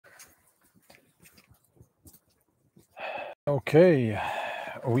Okay,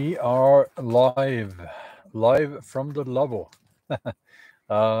 we are live from the Lavo.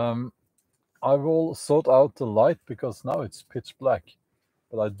 I will sort out the light because now it's pitch black,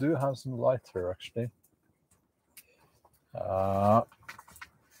 but I do have some light here actually. Hold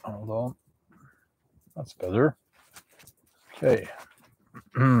on, that's better. Okay.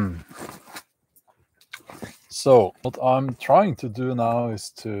 So what I'm trying to do now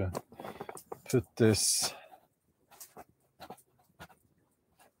is to put this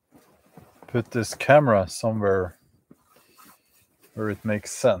camera somewhere where it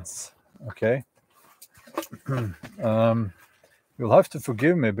makes sense. Okay. You'll have to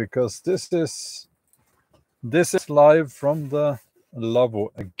forgive me because this is live from the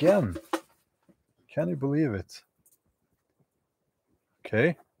Lavo again. Can you believe it?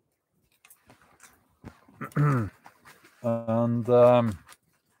 Okay. And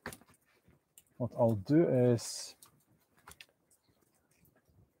what I'll do is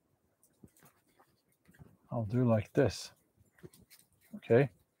I'll do like this. Okay.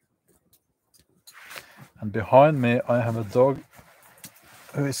 And behind me I have a dog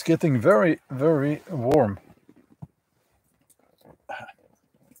who is getting very, very warm.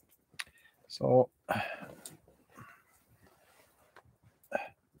 So I'll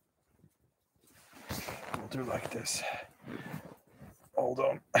do like this. Hold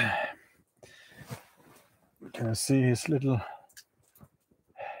on. Can you see his little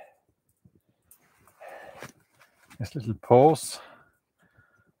paws?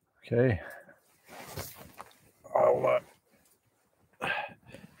 Okay.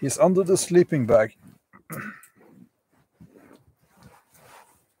 He's under the sleeping bag.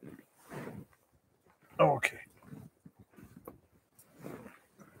 Okay.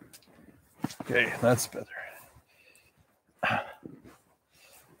 Okay, that's better.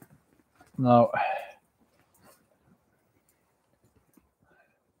 Now,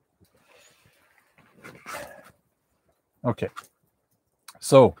 okay.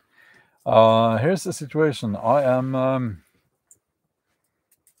 So, here's the situation. I am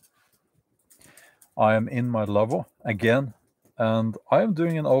in my Lavo again, and I am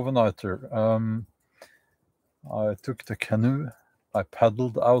doing an overnighter. I took the canoe, I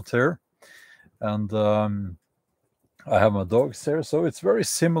paddled out here, and I have my dogs here, so it's very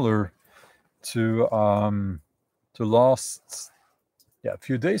similar to last, a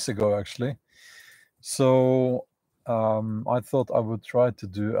few days ago actually. So I thought I would try to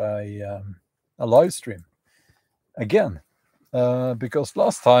do a live stream again because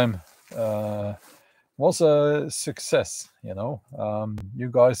last time was a success. You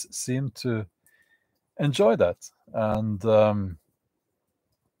guys seem to enjoy that, and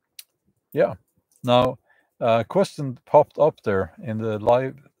now a question popped up there in the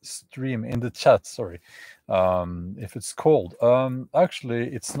live stream, in the chat, sorry, if it's cold.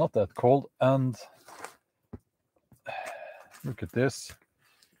 Actually it's not that cold, and look at this.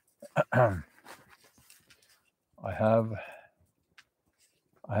 I have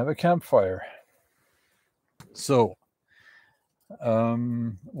a campfire. So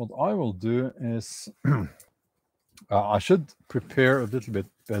what I will do is I should prepare a little bit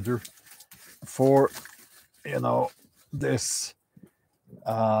better for this.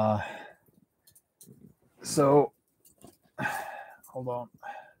 So hold on.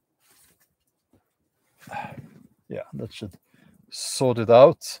 Yeah, that should sort it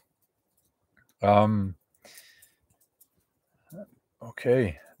out.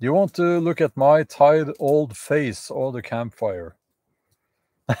 Okay. Do you want to look at my tired old face or the campfire?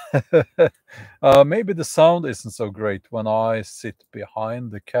 Maybe the sound isn't so great when I sit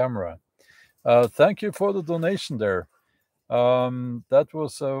behind the camera. Thank you for the donation there. That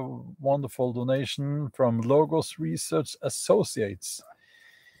was a wonderful donation from Logos Research Associates.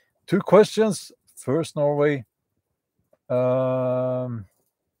 2 questions. First, Norway.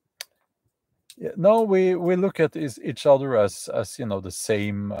 No, we look at each other as the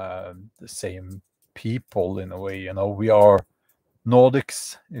same people in a way. We are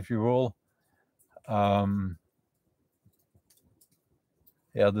Nordics, if you will.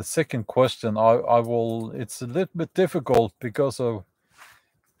 The second question, I will. It's a little bit difficult because of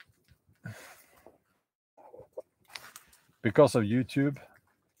YouTube.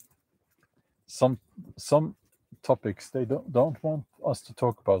 Some topics they don't want us to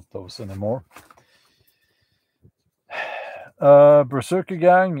talk about those anymore. Berserker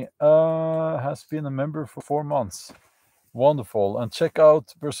Gang has been a member for 4 months. Wonderful. And check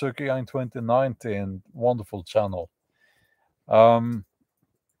out Berserker Gang 2019, wonderful channel. So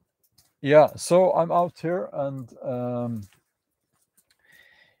I'm out here, and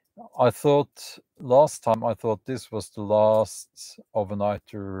I thought last time I thought this was the last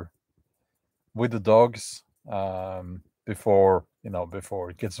overnighter with the dogs, before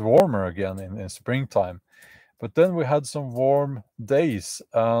before it gets warmer again in springtime. But then we had some warm days,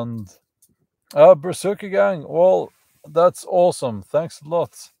 and Berserker Gang, well, that's awesome. Thanks a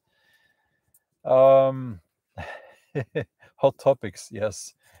lot. Um, hot topics,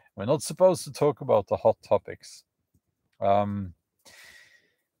 yes. We're not supposed to talk about the hot topics.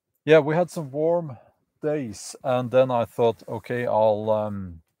 Yeah, we had some warm days, and then I thought, okay, I'll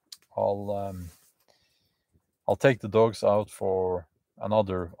I'll take the dogs out for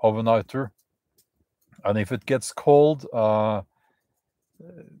another overnighter, and if it gets cold,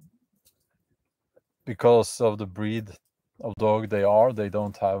 because of the breed of dog they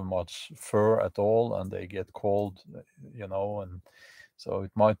don't have much fur at all, and they get cold, and so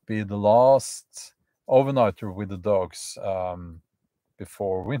it might be the last overnighter with the dogs,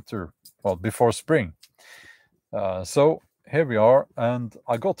 before winter, well, before spring. So here we are, and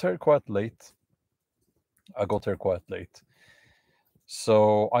I got here quite late.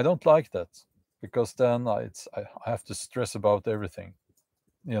 So I don't like that, because then I have to stress about everything,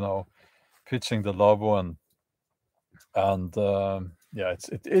 pitching the labo, and yeah,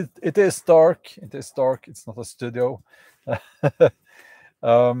 it is dark. It is dark. It's not a studio.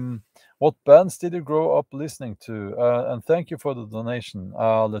 What bands did you grow up listening to? And thank you for the donation.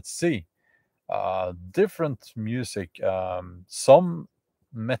 Let's see. Different music. Some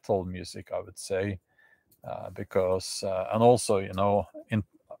metal music, I would say, because and also, in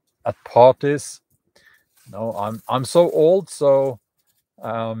at parties. I'm so old, so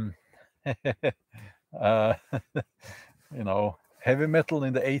um, uh, heavy metal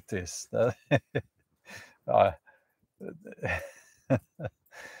in the 80s. Uh,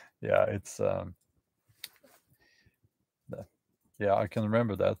 yeah, it's yeah, I can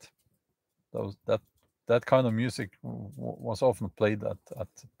remember that. That kind of music was often played at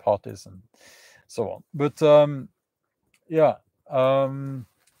parties and so on. But yeah,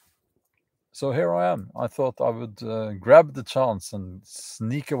 so here I am. I thought I would grab the chance and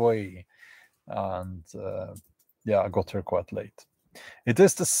sneak away, and yeah, I got here quite late. It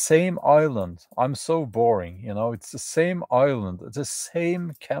is the same island. I'm so boring, it's the same island, it's the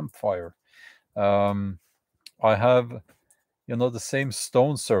same campfire. I have, the same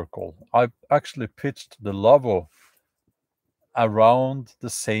stone circle. I actually pitched the lavo around the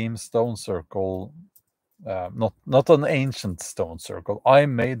same stone circle, not an ancient stone circle. I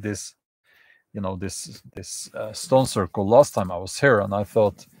made this, this stone circle last time I was here, and I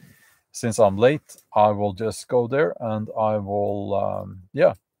thought, since I'm late, I will just go there, and I will,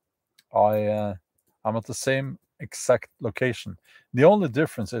 yeah, I'm at the same exact location. The only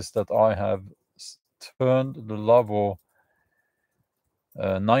difference is that I have turned the lavo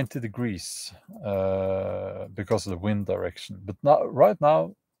 90 degrees, because of the wind direction. But right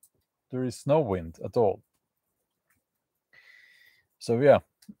now, there is no wind at all. So yeah.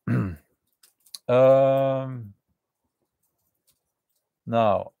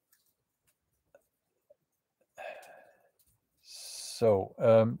 Now, so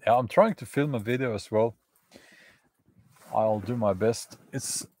yeah, I'm trying to film a video as well. I'll do my best.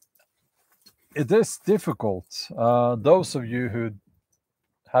 It is difficult. Those of you who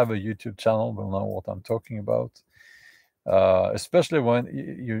have a YouTube channel will know what I'm talking about. Especially when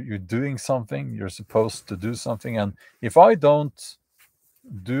you're doing something, you're supposed to do something, and if I don't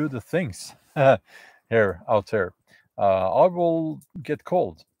do the things out here, I will get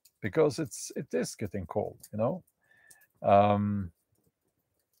cold, because it is getting cold, and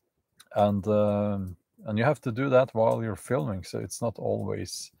you have to do that while you're filming, so it's not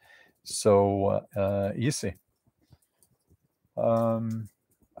always so easy.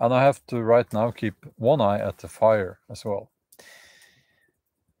 And I have to right now keep one eye at the fire as well.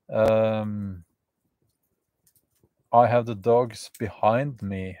 I have the dogs behind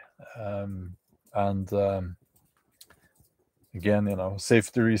me, and again,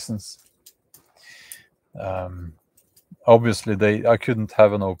 safety reasons. Obviously, I couldn't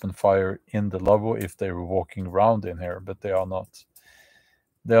have an open fire in the labo if they were walking around in here, but they are not.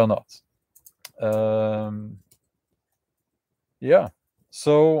 They are not. Yeah.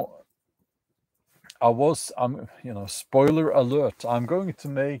 So I'm spoiler alert. I'm going to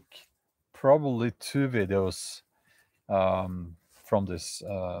make probably 2 videos from this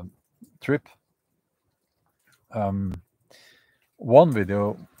trip. One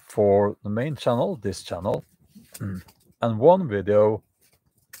video for the main channel, this channel, and one video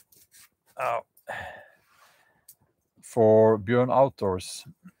for Bjorn Outdoors.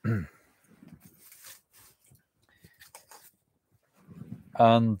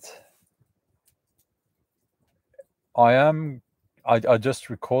 And I just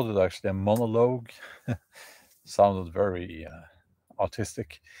recorded actually a monologue. Sounded very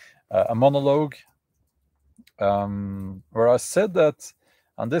artistic. A monologue where I said that,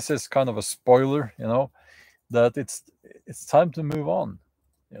 and this is kind of a spoiler, that it's time to move on,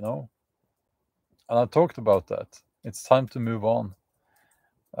 and I talked about that. It's time to move on.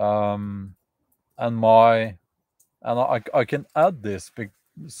 And I can add this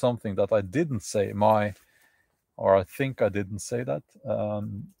something that I didn't say. Or I think I didn't say that.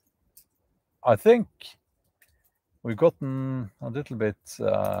 I think we've gotten a little bit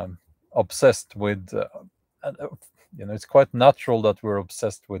obsessed with, it's quite natural that we're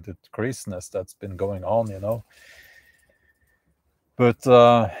obsessed with the craziness that's been going on, But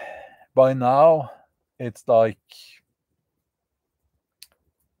by now, it's like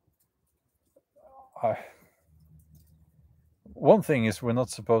one thing is we're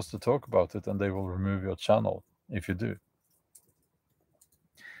not supposed to talk about it, and they will remove your channel if you do.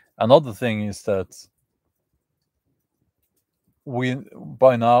 Another thing is that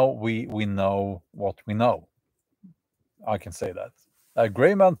by now we know what we know. I can say that.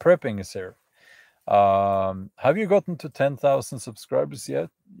 Gray Man Prepping is here. Have you gotten to 10,000 subscribers yet?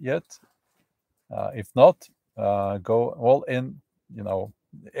 If not, go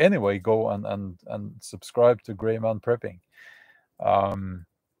anyway, go and subscribe to Gray Man Prepping.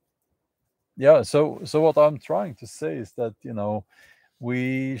 Yeah, so what I'm trying to say is that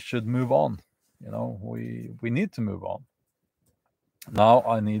we should move on. We need to move on. Now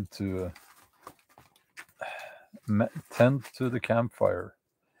I need to tend to the campfire.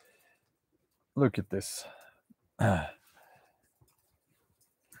 Look at this.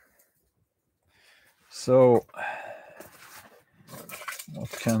 So what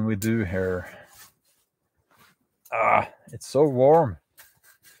can we do here? It's so warm.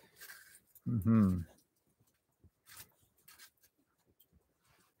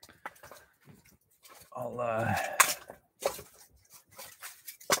 I'll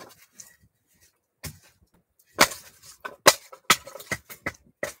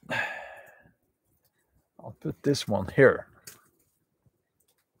put this one here.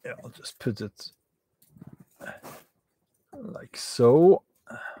 Yeah, I'll just put it like so.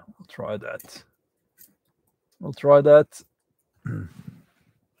 We'll try that.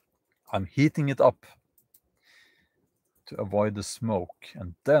 I'm heating it up to avoid the smoke,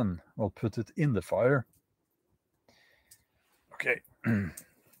 and then we'll put it in the fire. Okay.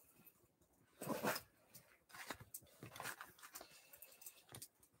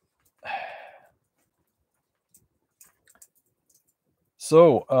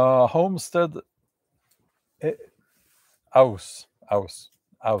 So, homestead Aus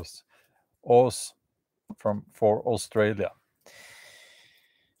for Australia.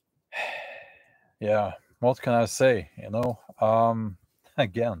 Yeah, what can I say?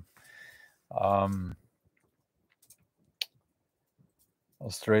 Again,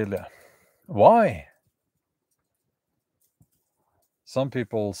 Australia. Why? Some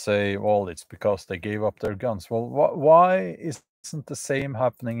people say, well, it's because they gave up their guns. Well, why isn't the same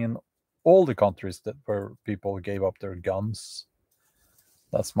happening in all the countries where people gave up their guns?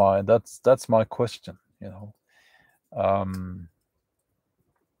 That's my question.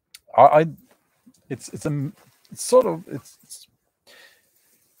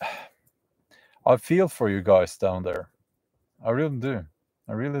 I feel for you guys down there. I really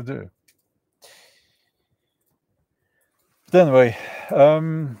do. But anyway,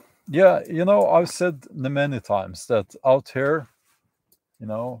 yeah, I've said many times that out here,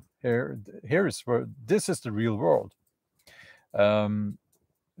 here is where this is the real world.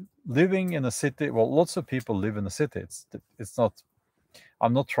 Living in a city, well, lots of people live in a city. It's not.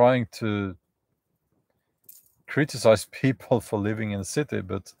 I'm not trying to criticize people for living in a city,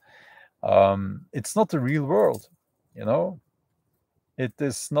 but it's not the real world. It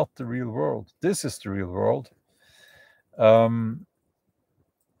is not the real world. This is the real world.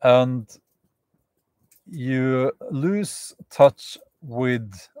 And you lose touch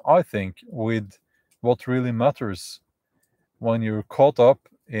with, I think, with what really matters when you're caught up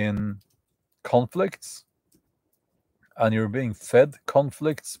in conflicts and you're being fed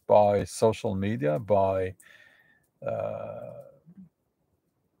conflicts by social media, by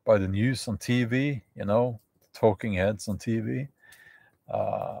the news on TV, talking heads on TV.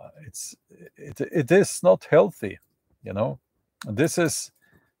 It is not healthy.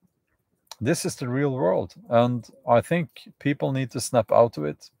 This is the real world, and I think people need to snap out of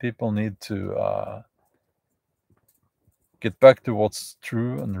it. People need to get back to what's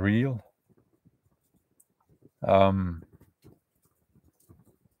true and real. And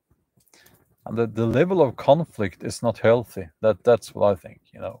and the level of conflict is not healthy. That's what I think.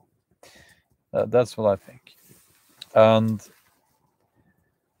 That's what I think.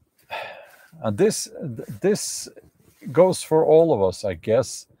 And this goes for all of us, I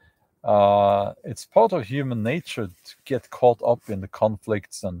guess. It's part of human nature to get caught up in the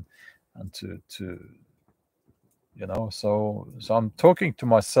conflicts and to so I'm talking to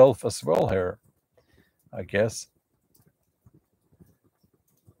myself as well here, I guess.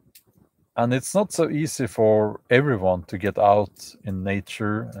 And it's not so easy for everyone to get out in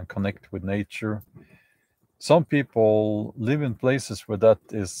nature and connect with nature. Some people live in places where that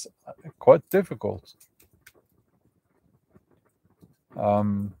is quite difficult.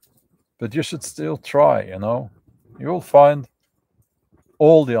 But you should still try, You'll find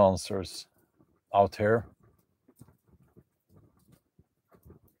all the answers out here.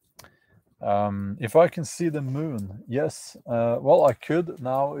 If I can see the moon, yes. Well, I could.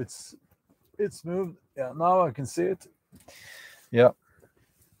 Now it's moved. Yeah, now I can see it. Yeah.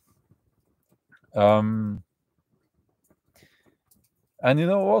 And you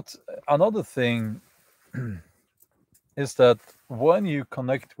know what? Another thing is that when you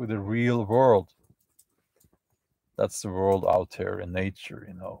connect with the real world, that's the world out there in nature,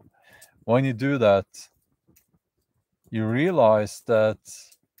 when you do that, you realize that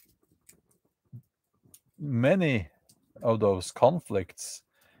many of those conflicts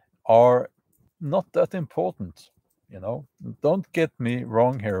are not that important. Don't get me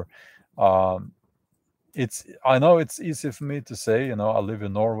wrong here. I know it's easy for me to say, I live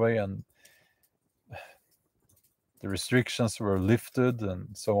in Norway and the restrictions were lifted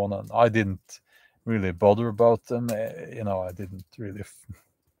and so on, and I didn't really bother about them. I didn't really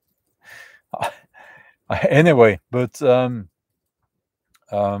anyway, but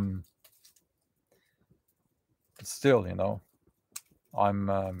still, I'm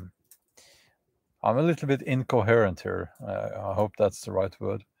a little bit incoherent here. I hope that's the right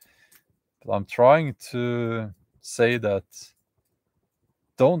word. But I'm trying to say that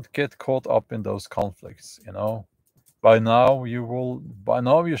don't get caught up in those conflicts, By now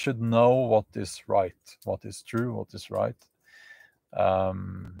you should know what is right, what is true, what is right.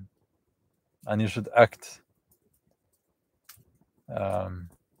 And you should act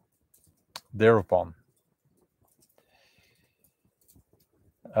thereupon.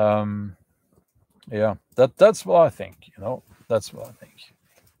 Yeah, that's what I think, That's what I think.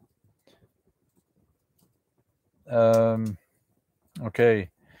 Okay.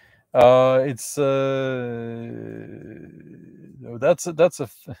 It's that's a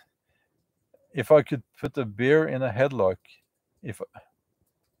if I could put a bear in a headlock,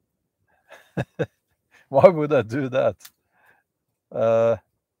 why would I do that?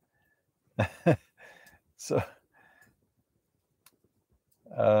 So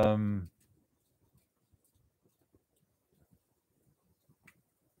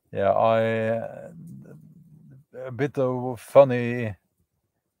yeah, a bit of funny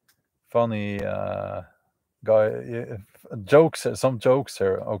guy jokes, some jokes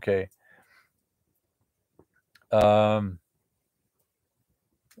here. Okay. I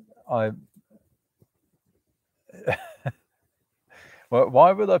well,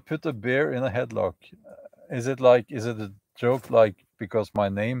 why would I put a bear in a headlock? Is it a joke because my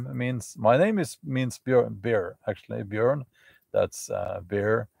name means bear, actually, Bjorn, that's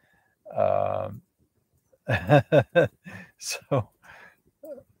bear. So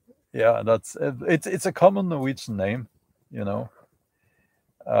yeah, it's a common Norwegian name,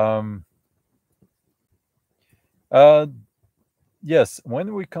 yes,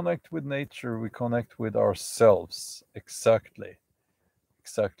 when we connect with nature, we connect with ourselves. Exactly.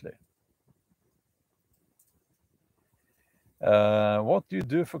 What do you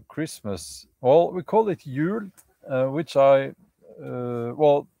do for Christmas? Well, we call it Jul, which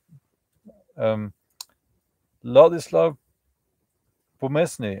Ladislav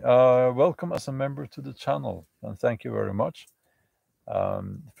Pomesny, welcome as a member to the channel, and thank you very much.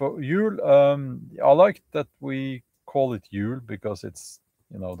 For Jul, I like that we call it Jul because it's,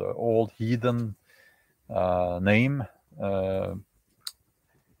 the old heathen name.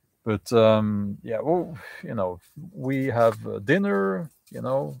 But yeah, well, we have dinner,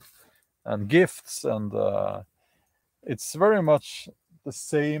 and gifts, and it's very much the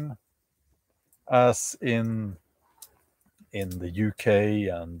same as in the UK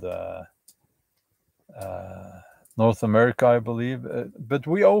and North America, I believe. But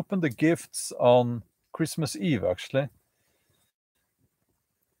we open the gifts on Christmas Eve, actually.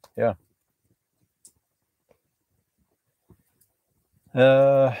 Yeah.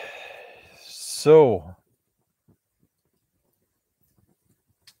 So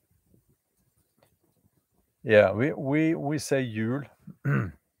Yeah, we say jul.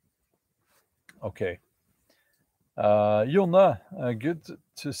 Okay. Jonna, good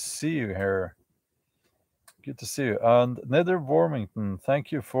to see you here. Good to see you. And Nether Warmington,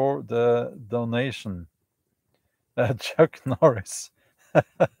 thank you for the donation. Chuck Norris.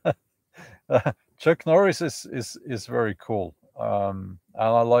 Chuck Norris is very cool, and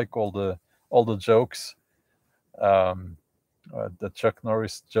I like all the jokes, the Chuck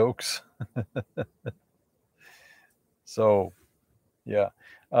Norris jokes. So yeah,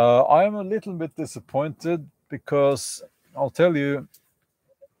 I am a little bit disappointed because I'll tell you,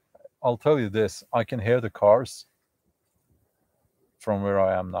 I'll tell you this: I can hear the cars from where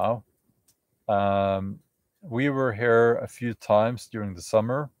I am now. Um, we were here a few times during the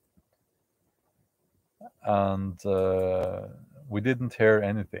summer, and we didn't hear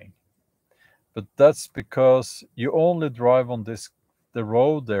anything. But that's because you only drive on the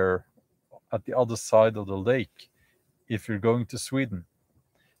road there at the other side of the lake if you're going to Sweden.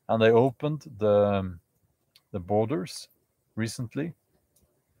 And they opened the borders recently.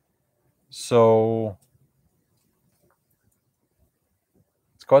 So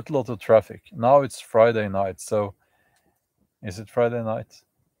it's quite a lot of traffic. Now it's Friday night. So is it Friday night?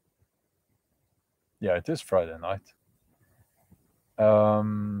 Yeah, it is Friday night.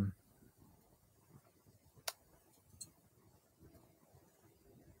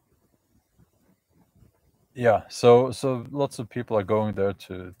 Yeah, so lots of people are going there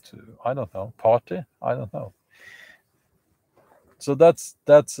to I don't know, party. I don't know. So that's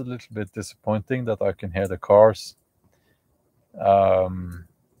a little bit disappointing that I can hear the cars.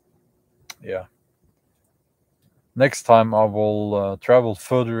 Yeah. Next time I will travel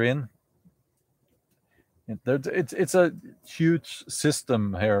further in. It's a huge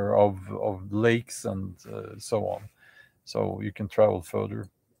system here of lakes and so on, so you can travel further.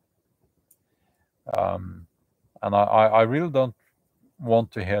 And I really don't want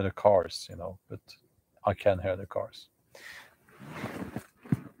to hear the cars, but I can hear the cars.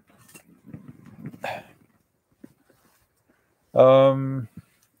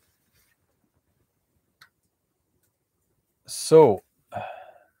 So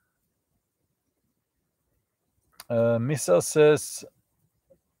Missa says,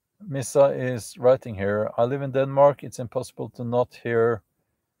 Missa is writing here, I live in Denmark. It's impossible to not hear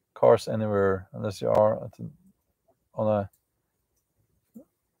cars anywhere unless you are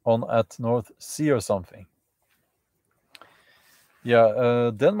at North Sea or something.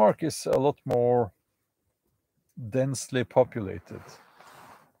 Yeah, Denmark is a lot more densely populated.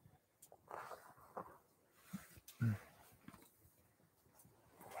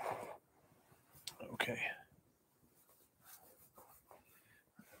 Okay.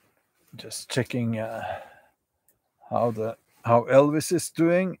 Just checking how Elvis is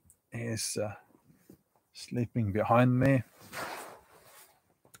doing. He's sleeping behind me.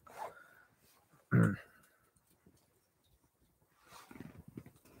 And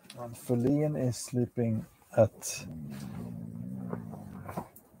Feline is sleeping at.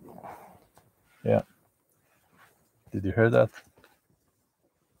 Yeah. Did you hear that?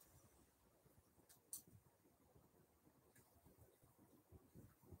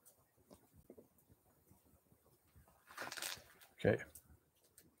 Okay.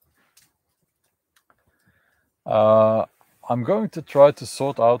 I'm going to try to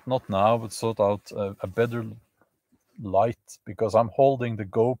sort out, not now, but sort out a better light, because I'm holding the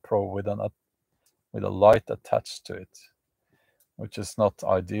GoPro with a light attached to it, which is not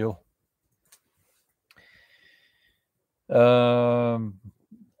ideal.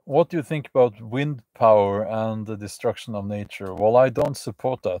 What do you think about wind power and the destruction of nature? Well, I don't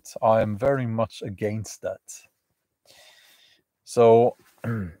support that. I am very much against that. So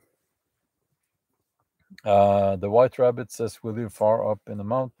the White Rabbit says, we live far up in the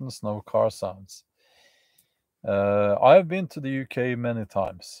mountains, no car sounds. I have been to the UK many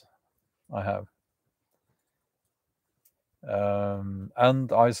times. I have.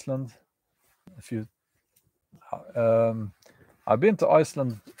 And Iceland. I've been to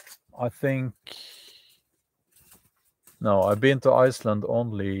Iceland, I think. No, I've been to Iceland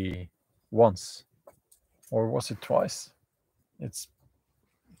only once. Or was it twice? It's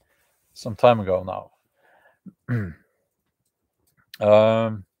some time ago now.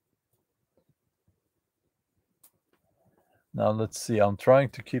 Now let's see. I'm trying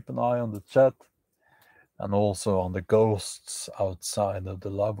to keep an eye on the chat and also on the ghosts outside of the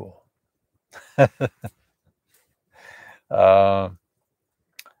lavabo.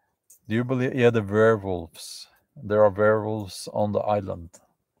 Do you believe? Yeah, the werewolves. There are werewolves on the island.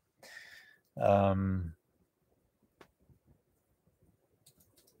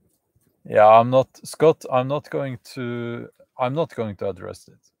 Yeah, I'm not Scott. I'm not going to address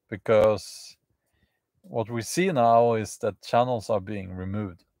it, because what we see now is that channels are being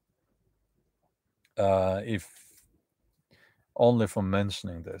removed. If only from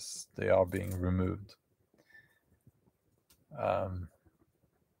mentioning this, they are being removed. I'm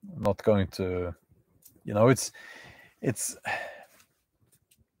not going to, it's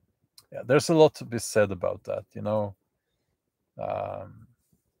yeah, there's a lot to be said about that,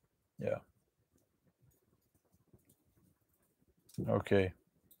 yeah. Okay.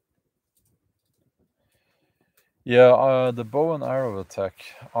 Yeah, the bow and arrow attack.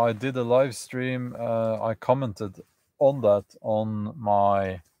 I did a live stream. I commented on that on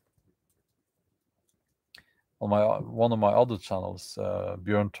my one of my other channels,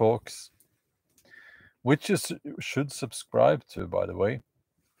 Bjorn Talks, which you should subscribe to, by the way.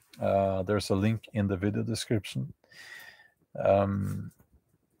 There's a link in the video description. And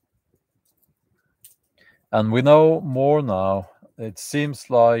we know more now. It seems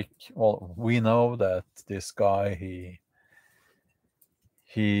like, well, we know that this guy, he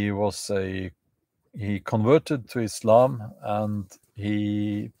converted to Islam, and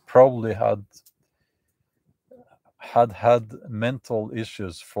he probably had mental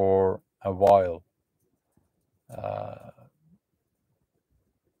issues for a while,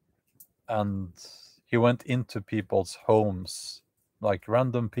 and he went into people's homes, like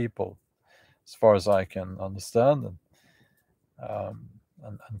random people, as far as I can understand,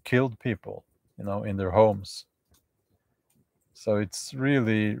 and killed people, in their homes. So it's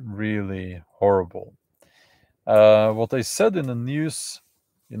really, really horrible. What they said in the news,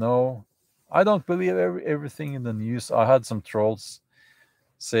 I don't believe everything in the news. I had some trolls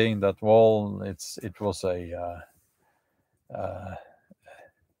saying that, well, it was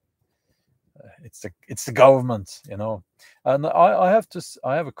it's the government, and I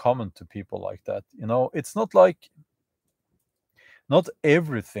have a comment to people like that. It's not like, not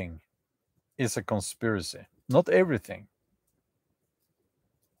everything is a conspiracy. Not everything.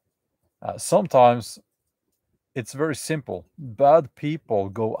 Sometimes it's very simple. Bad people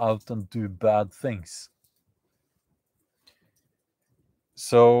go out and do bad things.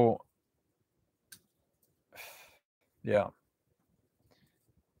 So, yeah,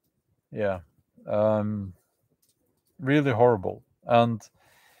 yeah, really horrible. And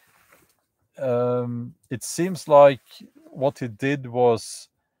it seems like what he did was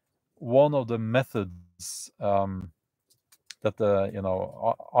one of the methods that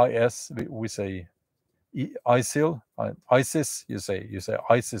IS, we say ISIL, ISIS. You say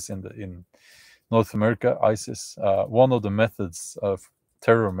ISIS in North America. ISIS. One of the methods of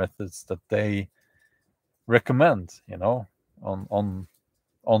terror methods that they recommend, on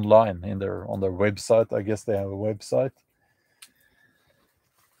online on their website. I guess they have a website.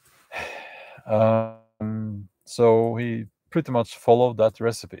 So he pretty much followed that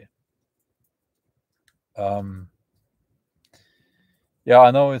recipe. Yeah,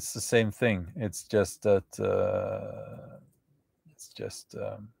 I know it's the same thing. It's just that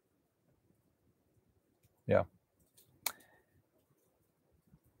yeah,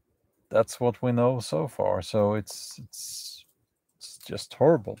 that's what we know so far. So it's just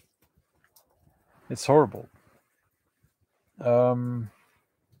horrible. It's horrible.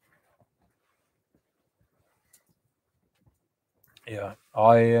 Yeah,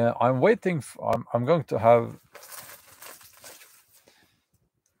 I'm waiting. I'm going to have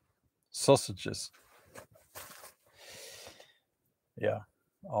sausages. Yeah,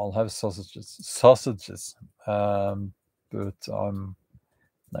 I'll have sausages. But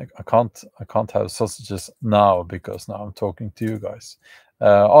I can't have sausages now, because now I'm talking to you guys.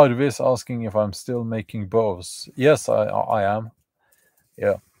 Arve is asking if I'm still making bows. Yes, I am.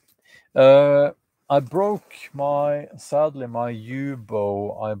 Yeah. I broke sadly my U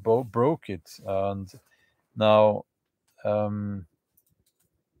bow. I broke it, and now I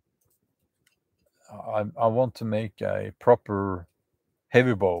want to make a proper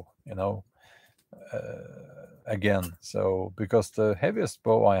heavy bow, again. So, because the heaviest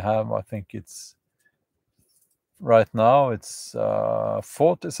bow I have, I think it's right now it's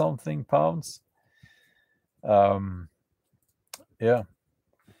 40 something pounds. Yeah.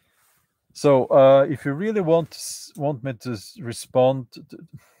 So if you really want me to respond,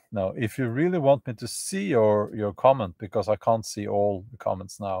 no, if you really want me to see your comment, because I can't see all the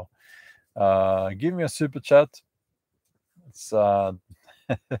comments now, give me a super chat. It's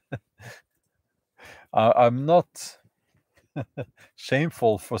I'm not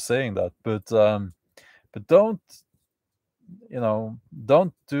shameful for saying that, but don't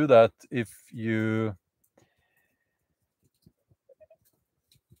don't do that if you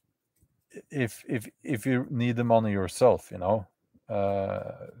if you need the money yourself,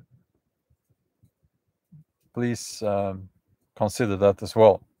 please consider that as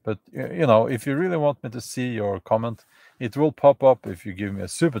well. But if you really want me to see your comment, it will pop up if you give me a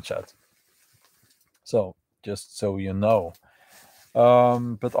super chat. So just so you know.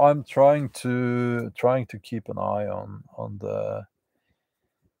 But I'm trying to keep an eye on the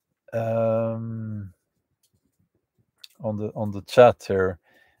on the chat here.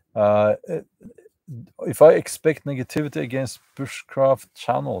 If I expect negativity against bushcraft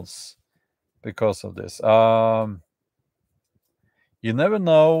channels because of this, you never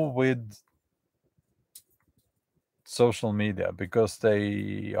know with social media because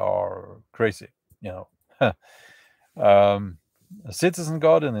they are crazy, Citizen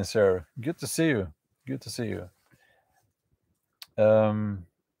Garden is here. Good to see you. Good to see you.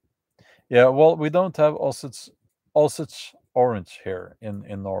 Yeah, well, we don't have Osage orange here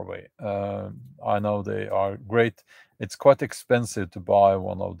in Norway. I know they are great. It's quite expensive to buy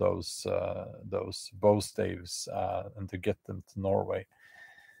one of those bow staves and to get them to Norway.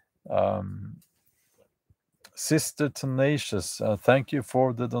 Sister Tenacious, thank you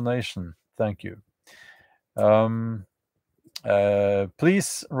for the donation. Thank you.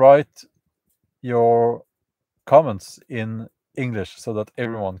 Please write your comments in English so that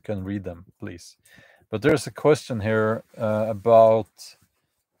everyone can read them, please. But there's a question here about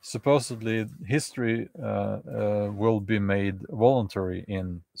supposedly history will be made voluntary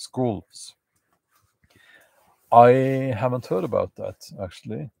in schools. I haven't heard about that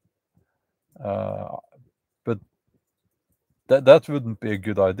actually, but that wouldn't be a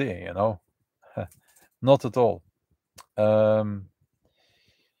good idea, Not at all.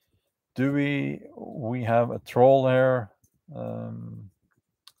 Do we have a troll here?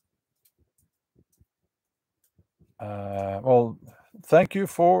 Well, thank you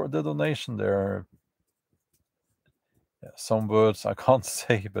for the donation there. Yeah, some words I can't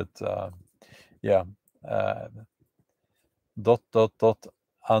say, but yeah.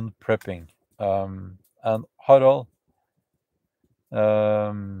 Unprepping. And Harald,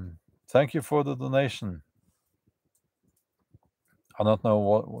 thank you for the donation. I don't know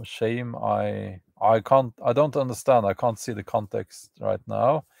what shame I don't understand. I can't see the context right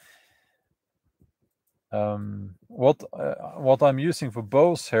now. What I'm using for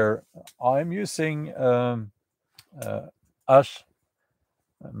bows here, I'm using ash,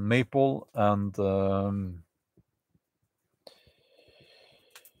 maple, and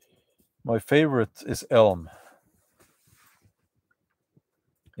my favorite is elm.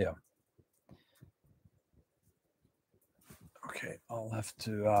 Yeah. Okay, I'll have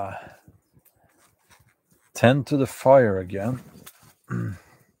to tend to the fire again.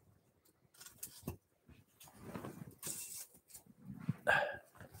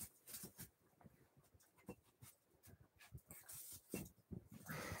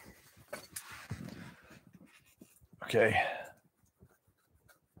 Okay.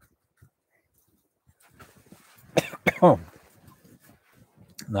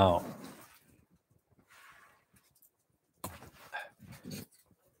 Now.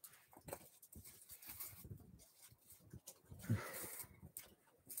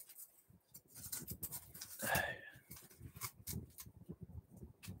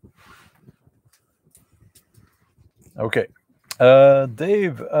 Okay.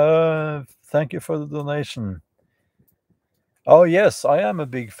 Dave, thank you for the donation. Oh, yes, I am a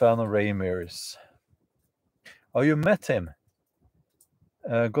big fan of Ray Mears. Oh, you met him?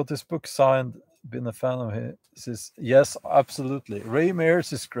 Got his book signed, been a fan of his. Yes, absolutely. Ray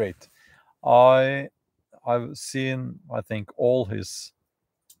Mears is great. I've seen, I think, all his.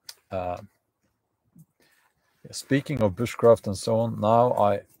 Speaking of bushcraft and so on, now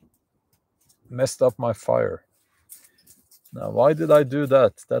I messed up my fire. Now, why did I do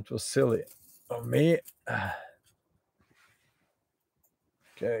that? That was silly of me.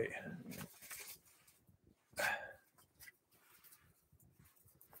 Okay.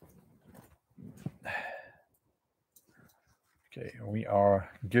 Okay, we are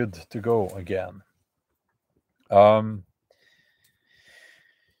good to go again.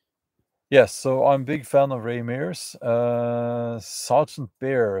 Yes, so I'm a big fan of Ray Mears. Sergeant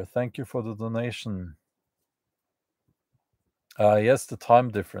Bear, thank you for the donation. Yes, the time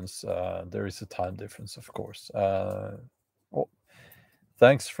difference. There is a time difference, of course.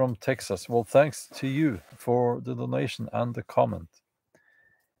 Thanks from Texas. Well, thanks to you for the donation and the comment.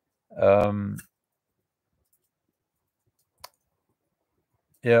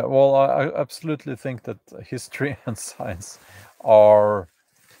 Yeah, well, I absolutely think that history and science are,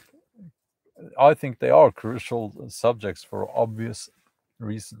 I think they are crucial subjects for obvious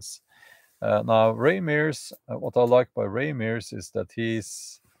reasons. Now, Ray Mears, what I like by Ray Mears is that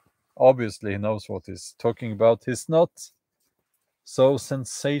he's obviously he knows what he's talking about. He's not so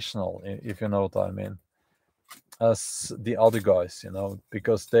sensational, if you know what I mean, as the other guys, you know,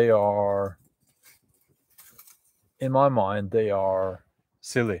 because they are, in my mind, they are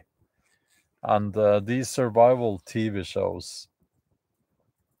silly. And these survival TV shows,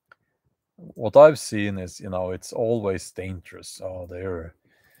 what I've seen is, you know, it's always dangerous. Oh, there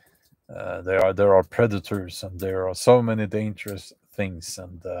are predators, and there are so many dangerous things,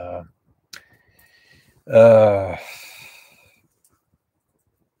 and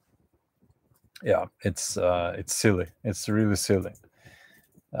yeah, it's silly. It's really silly,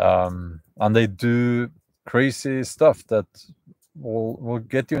 and they do crazy stuff that will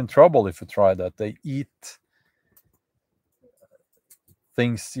get you in trouble if you try that. They eat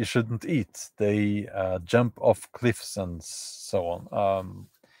things you shouldn't eat. They jump off cliffs and so on.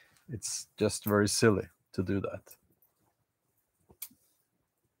 It's just very silly to do that.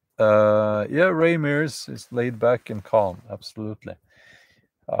 Yeah, Ray Mears is laid back and calm, absolutely.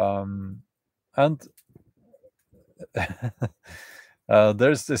 And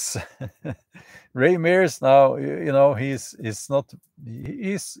there's this Ray Mears now. You know, he's not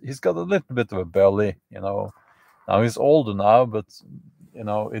he's got a little bit of a belly. You know, now he's older now, but you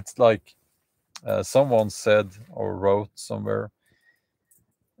know, it's like someone said or wrote somewhere.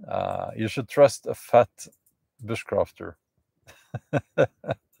 You should trust a fat bushcrafter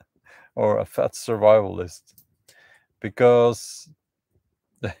or a fat survivalist because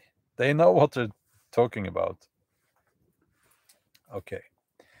they know what they're talking about. Okay.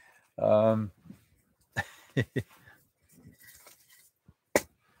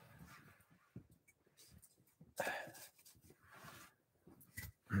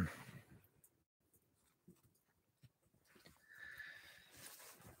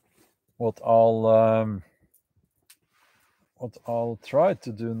 What I'll try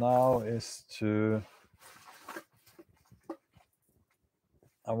to do now is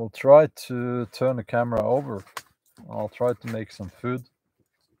I will try to turn the camera over. I'll try to make some food.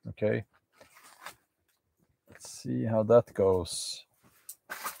 Okay. Let's see how that goes.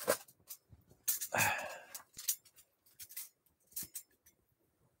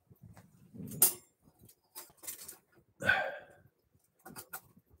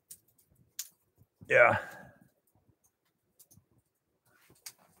 Yeah.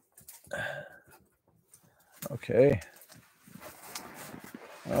 Okay.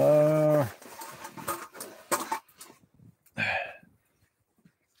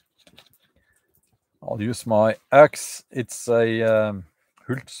 I'll use my axe. It's a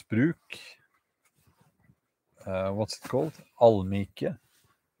Hultsbruk. What's it called? Almike.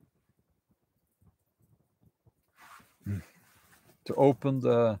 To open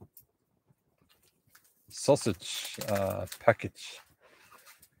the sausage package.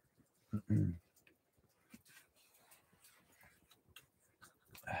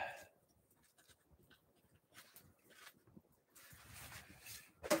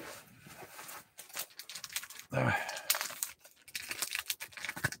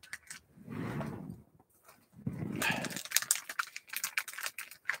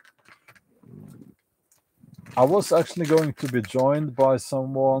 I was actually going to be joined by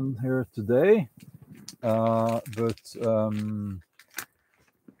someone here today, but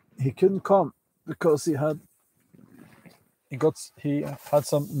he couldn't come because he had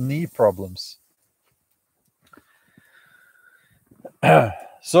some knee problems.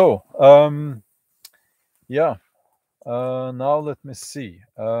 So yeah, now let me see.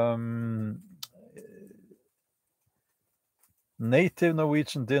 Native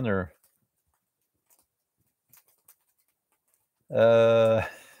Norwegian dinner.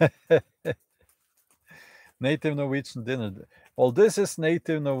 Native Norwegian dinner. Well, this is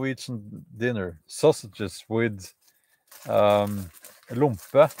native Norwegian dinner. Sausages with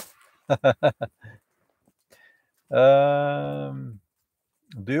lompe.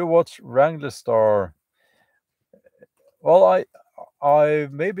 Do you watch Wrangler Star? Well, I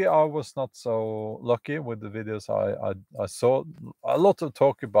maybe I was not so lucky with the videos I saw. A lot of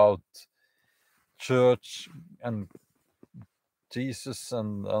talk about church and Jesus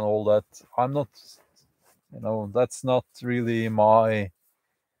and all that. I'm not, you know, that's not really my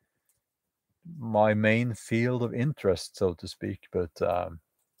main field of interest, so to speak. But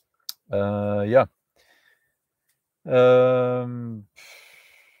yeah.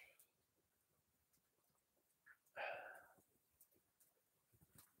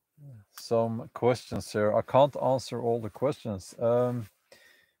 Some questions here. I can't answer all the questions.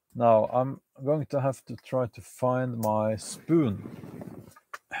 Now I'm going to have to try to find my spoon.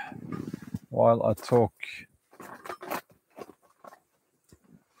 while I talk.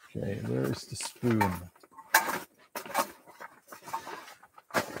 Okay, where is the spoon?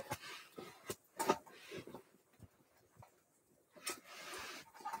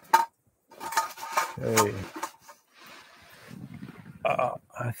 Okay.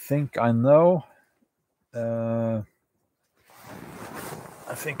 I think I know. I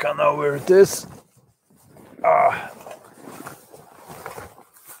think I know where it is.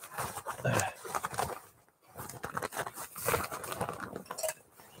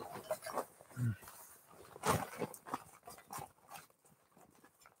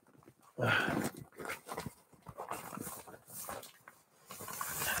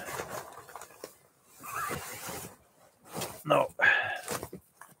 No.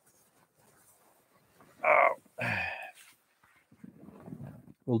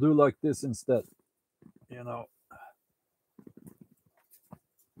 We'll do like this instead. You know.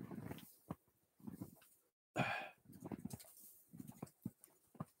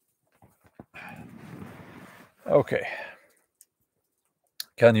 Okay.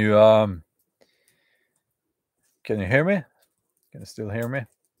 Can you hear me? Can you still hear me?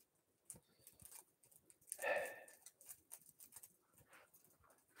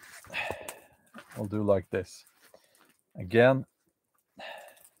 I'll do like this. Again.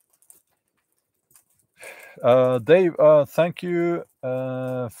 Dave, thank you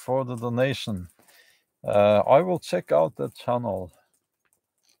for the donation. I will check out that channel.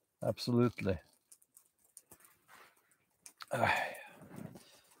 Absolutely.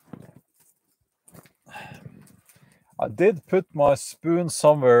 I did put my spoon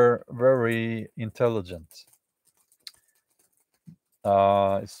somewhere very intelligent.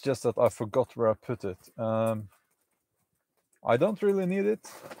 It's just that I forgot where I put it. I don't really need it.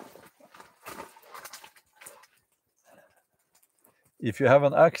 If you have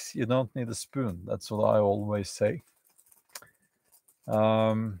an axe, you don't need a spoon. That's what I always say.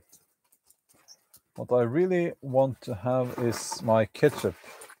 What I really want to have is my ketchup.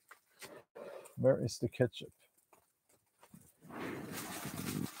 Where is the ketchup?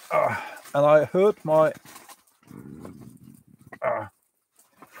 And I hurt my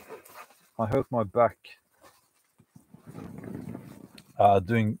back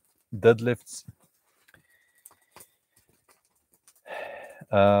doing deadlifts.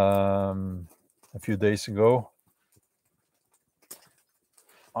 A few days ago.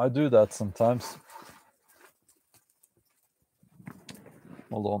 I do that sometimes.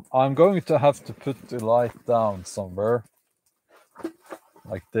 Hold on. I'm going to have to put the light down somewhere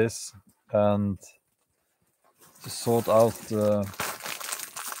like this and to sort out the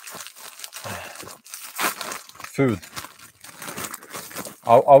food.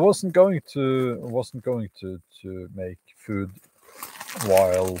 I wasn't going to make food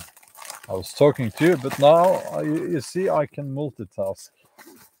while I was talking to you, but now you see I can multitask.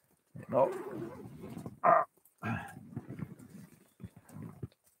 You know. Oh.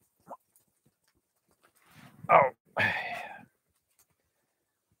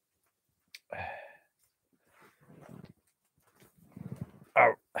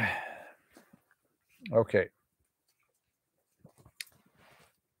 Oh. Okay.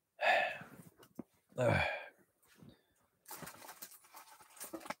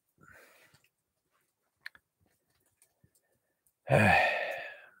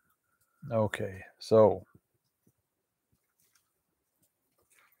 Okay, so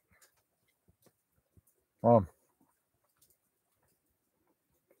I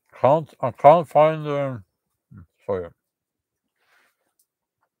can't find sorry.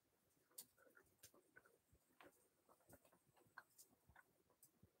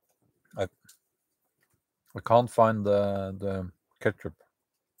 I can't find the ketchup.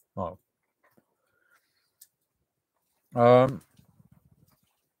 No.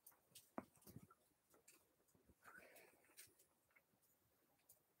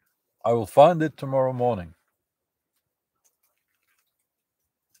 I will find it tomorrow morning.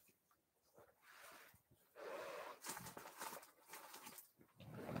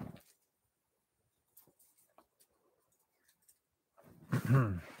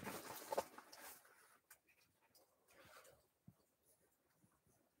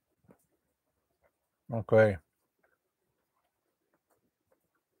 Okay.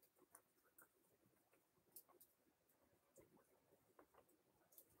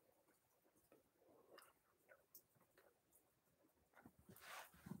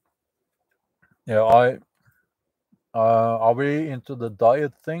 Yeah, are we into the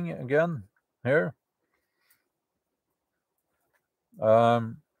diet thing again here?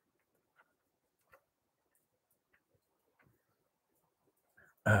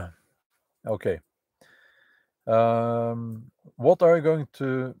 Okay. What are you going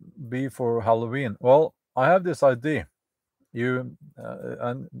to be for Halloween? Well, I have this idea. And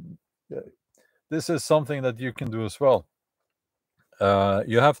this is something that you can do as well.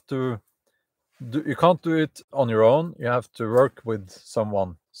 You have to you can't do it on your own. You have to work with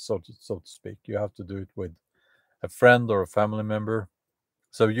someone, so to speak. You have to do it with a friend or a family member.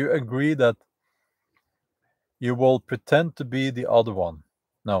 So you agree that you will pretend to be the other one.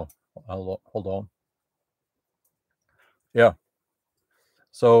 No, hold on. Yeah.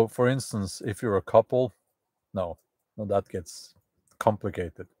 So, for instance, if you're a couple, no, that gets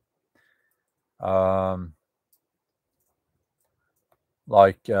complicated. Um,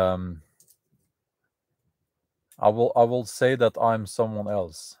 like I will say that I'm someone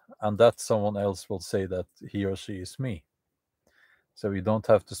else, and that someone else will say that he or she is me. So you don't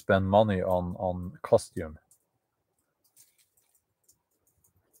have to spend money on costume.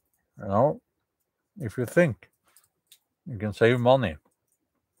 You know, if you think you can save money.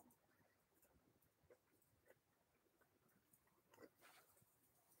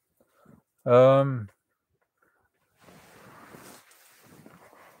 Um,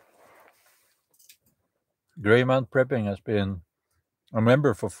 Greyman Prepping has been a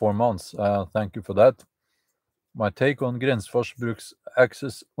member for 4 months. Thank you for that. My take on Grensfors Bruks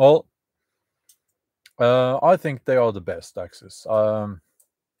axes. Well, I think they are the best axes. Well,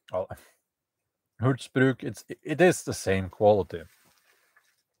 Hurtsbruk, it is the same quality,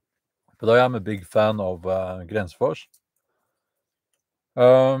 but I am a big fan of Grensfors.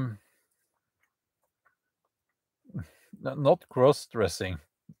 Not cross-dressing.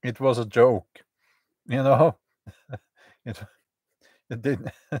 It was a joke, you know. it it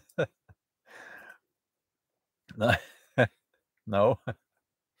didn't. No,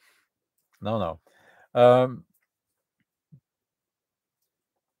 no, no.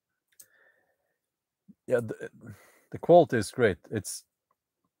 Yeah, the quality is great. It's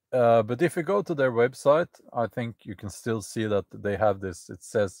but if you go to their website, I think you can still see that they have this. It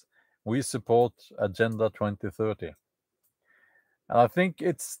says we support Agenda 2030. And I think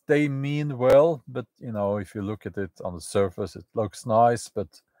they mean well, but you know, if you look at it on the surface, it looks nice,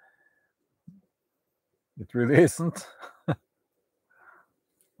 but it really isn't.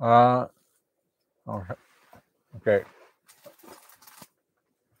 Okay.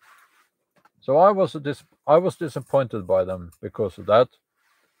 So I was disappointed by them because of that.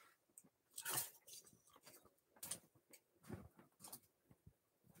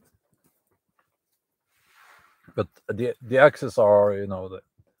 But the axes are, you know, the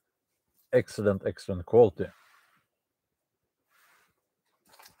excellent quality.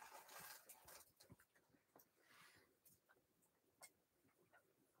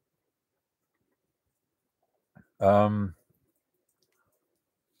 Um,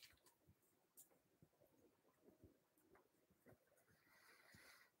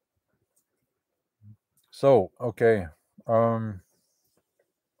 so okay.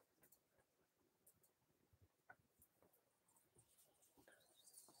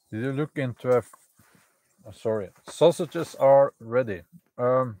 Did you look into sorry, sausages are ready.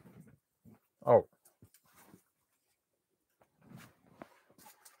 Oh,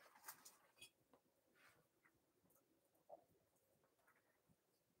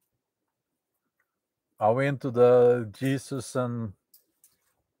 are we into the Jesus and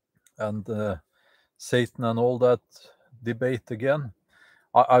Satan and all that debate again?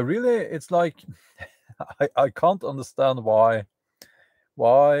 I really, it's like I can't understand why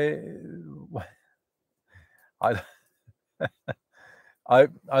I I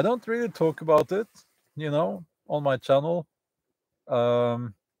don't really talk about it, you know, on my channel.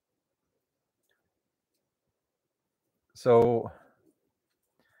 Um, so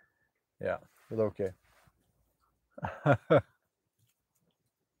yeah, but okay.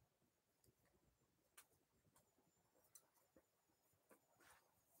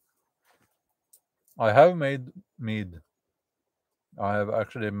 I have made mead. I have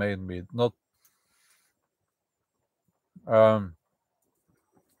actually made mead, um,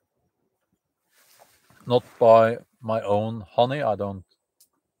 not by my own honey. I don't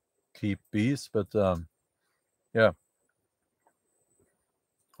keep bees, but yeah.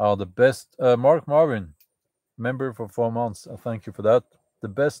 The best Mark Marvin, member for 4 months. Thank you for that. The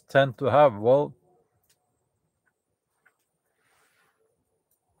best tent to have. Well,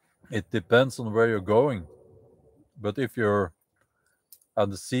 it depends on where you're going, but if you're at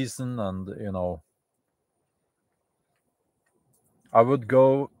the season and you know, I would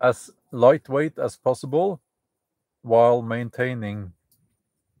go as lightweight as possible while maintaining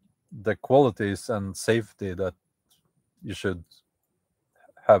the qualities and safety that you should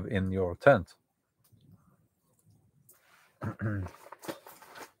have in your tent.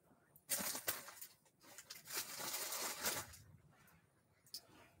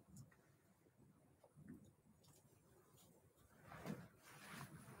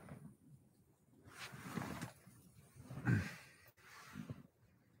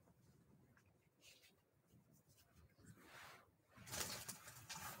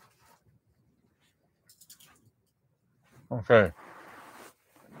 Okay.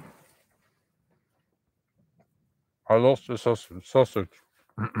 I lost the sausage.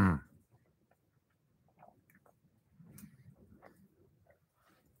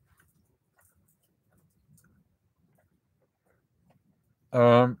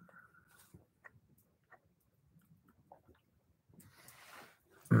 um,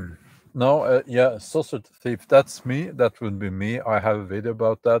 no, yeah, sausage thief. That's me. That would be me. I have a video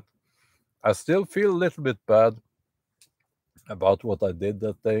about that. I still feel a little bit bad about what I did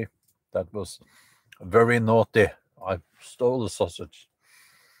that day. That was very naughty. I stole the sausage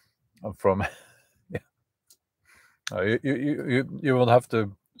from. Yeah, you will have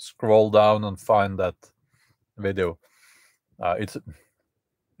to scroll down and find that video. It's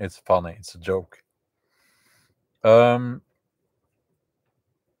funny. It's a joke. Now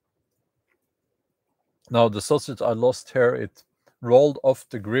the sausage I lost here, it rolled off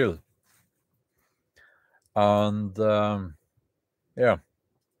the grill, and yeah,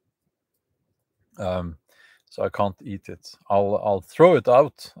 so I can't eat it. I'll throw it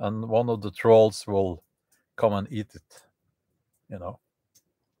out, and one of the trolls will come and eat it. You know.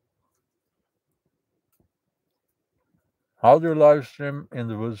 How do you live stream in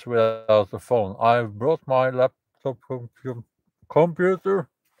the woods without a phone? I've brought my laptop computer.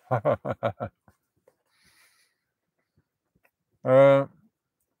 uh,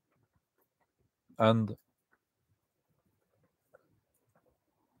 and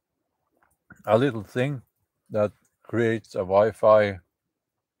a little thing that creates a Wi-Fi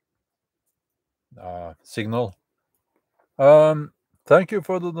signal. Thank you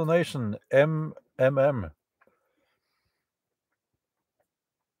for the donation, MMM.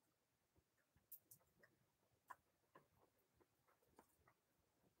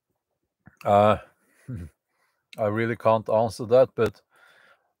 Uh, I really can't answer that, but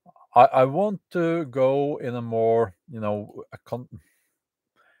I want to go in a more,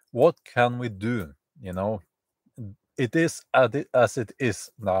 what can we do? You know, it is as it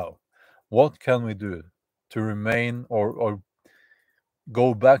is now. What can we do to remain or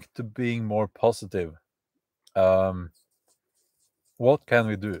go back to being more positive? Um, what can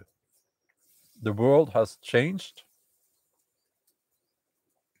we do? The world has changed,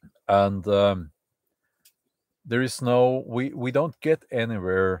 and there is no we don't get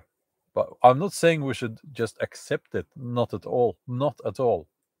anywhere. But I'm not saying we should just accept it. Not at all. Not at all.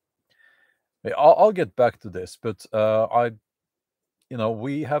 I'll get back to this, but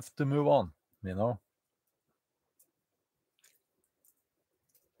we have to move on. You know.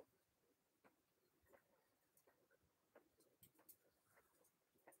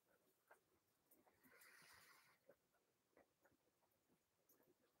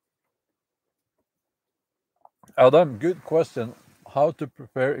 Adam, good question. How to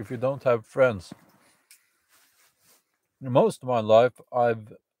prepare if you don't have friends? Most of my life,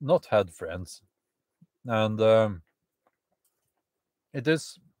 I've not had friends, and it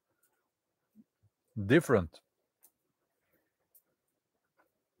is different.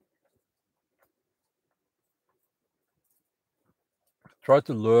 Try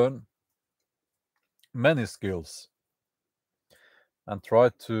to learn many skills and try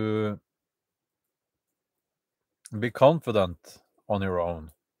to be confident on your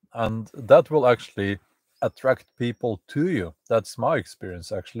own, and that will actually attract people to you. That's my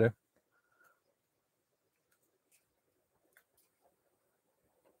experience, actually.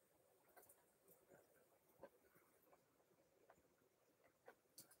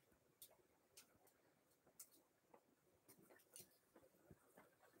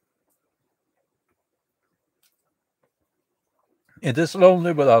 It is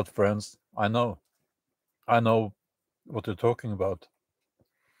lonely without friends. I know what you're talking about,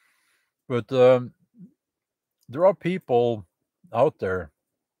 but there are people out there,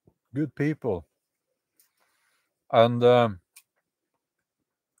 good people, and I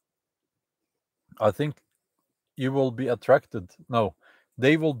think you will be attracted. No,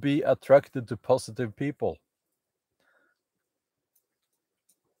 they will be attracted to positive people.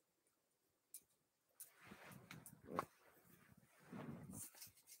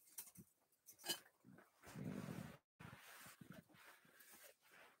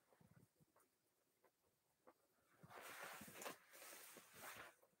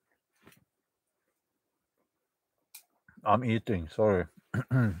 I'm eating, sorry.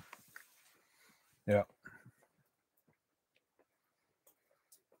 Yeah.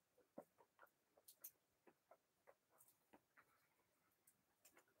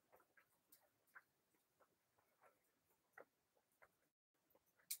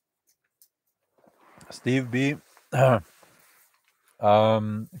 Steve B.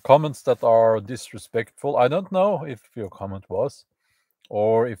 Comments that are disrespectful. I don't know if your comment was,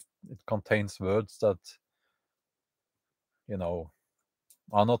 or if it contains words that,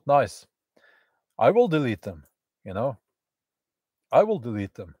 are not nice. I will delete them, I will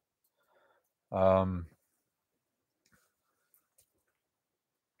delete them.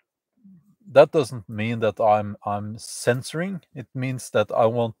 That doesn't mean that I'm censoring. It means that I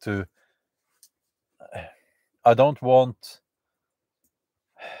don't want,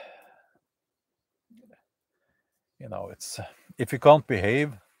 it's if you can't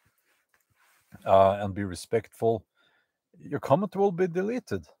behave and be respectful, your comment will be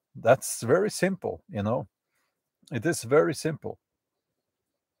deleted. That's very simple. It is very simple.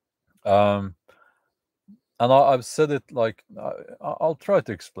 And I've said it like I'll try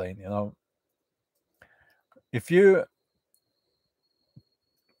to explain. If you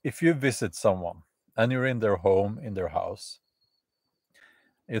visit someone and you're in their home, in their house,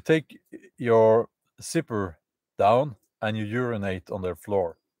 you take your zipper down and you urinate on their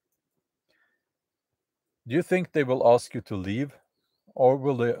floor. Do you think they will ask you to leave, or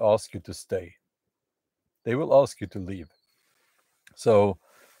will they ask you to stay? They will ask you to leave. So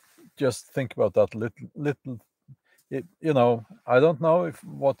just think about that little. I don't know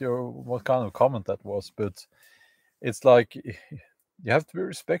what kind of comment that was, but it's like you have to be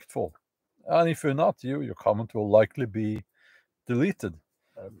respectful, and if you're not, your comment will likely be deleted.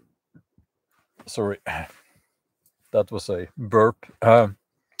 Sorry, that was a burp.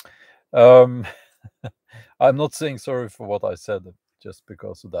 Um, I'm not saying sorry for what I said just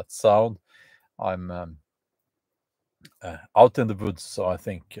because of that sound. I'm out in the woods, so I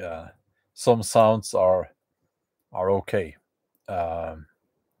think some sounds are okay. Um,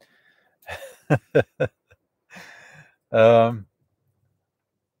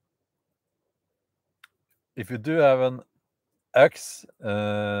 if you do have an axe,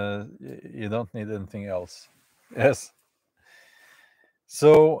 you don't need anything else. Yes.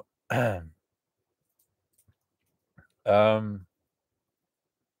 So, I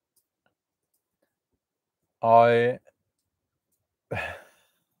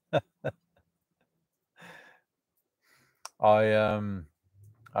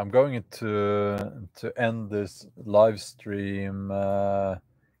I'm going to end this live stream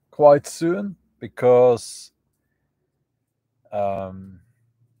quite soon because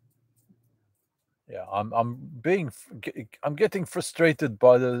yeah, I'm getting frustrated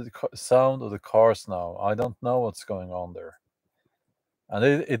by the sound of the cars now. I don't know what's going on there, and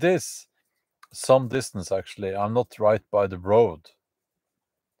it is some distance actually. I'm not right by the road.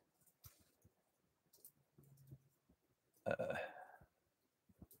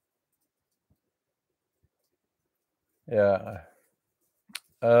 Yeah.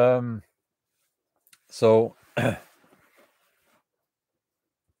 So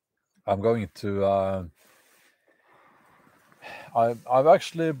I'm going to. I've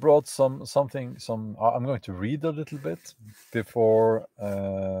actually brought something. I'm going to read a little bit before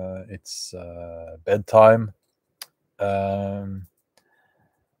it's bedtime, and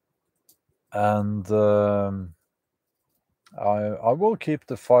I will keep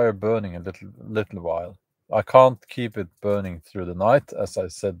the fire burning a little while. I can't keep it burning through the night, as I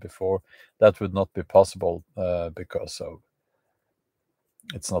said before. That would not be possible because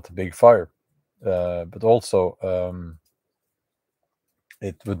it's not a big fire, but also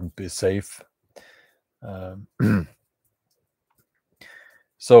it wouldn't be safe.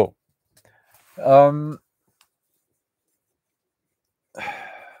 So I'm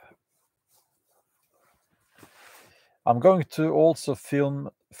going to also film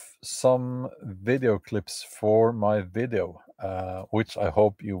some video clips for my video, which I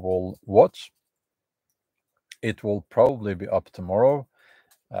hope you will watch. It will probably be up tomorrow.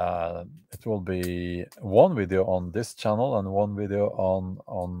 It will be one video on this channel and one video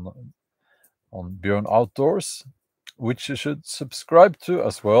on Bjorn Outdoors, which you should subscribe to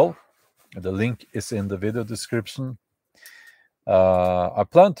as well. The link is in the video description. I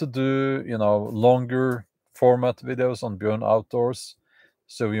plan to do longer format videos on Bjorn Outdoors,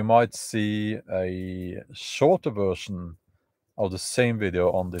 so you might see a shorter version of the same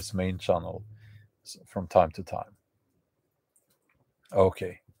video on this main channel from time to time.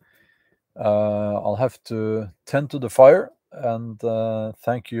 Okay. I'll have to tend to the fire, and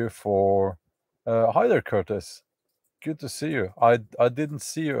thank you for hi there, Curtis. Good to see you. I didn't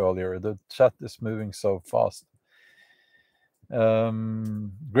see you earlier. The chat is moving so fast.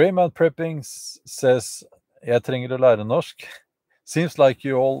 Greyman Prepping says, jeg trenger å lære norsk. Seems like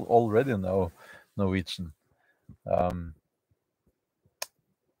you all already know Norwegian.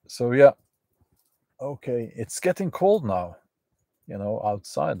 So yeah. Okay, it's getting cold now,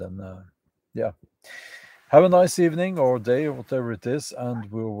 outside, and yeah. Have a nice evening or day or whatever it is, and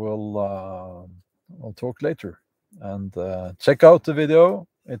we will we'll talk later. And check out the video.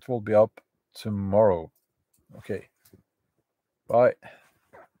 It will be up tomorrow. Okay. Bye.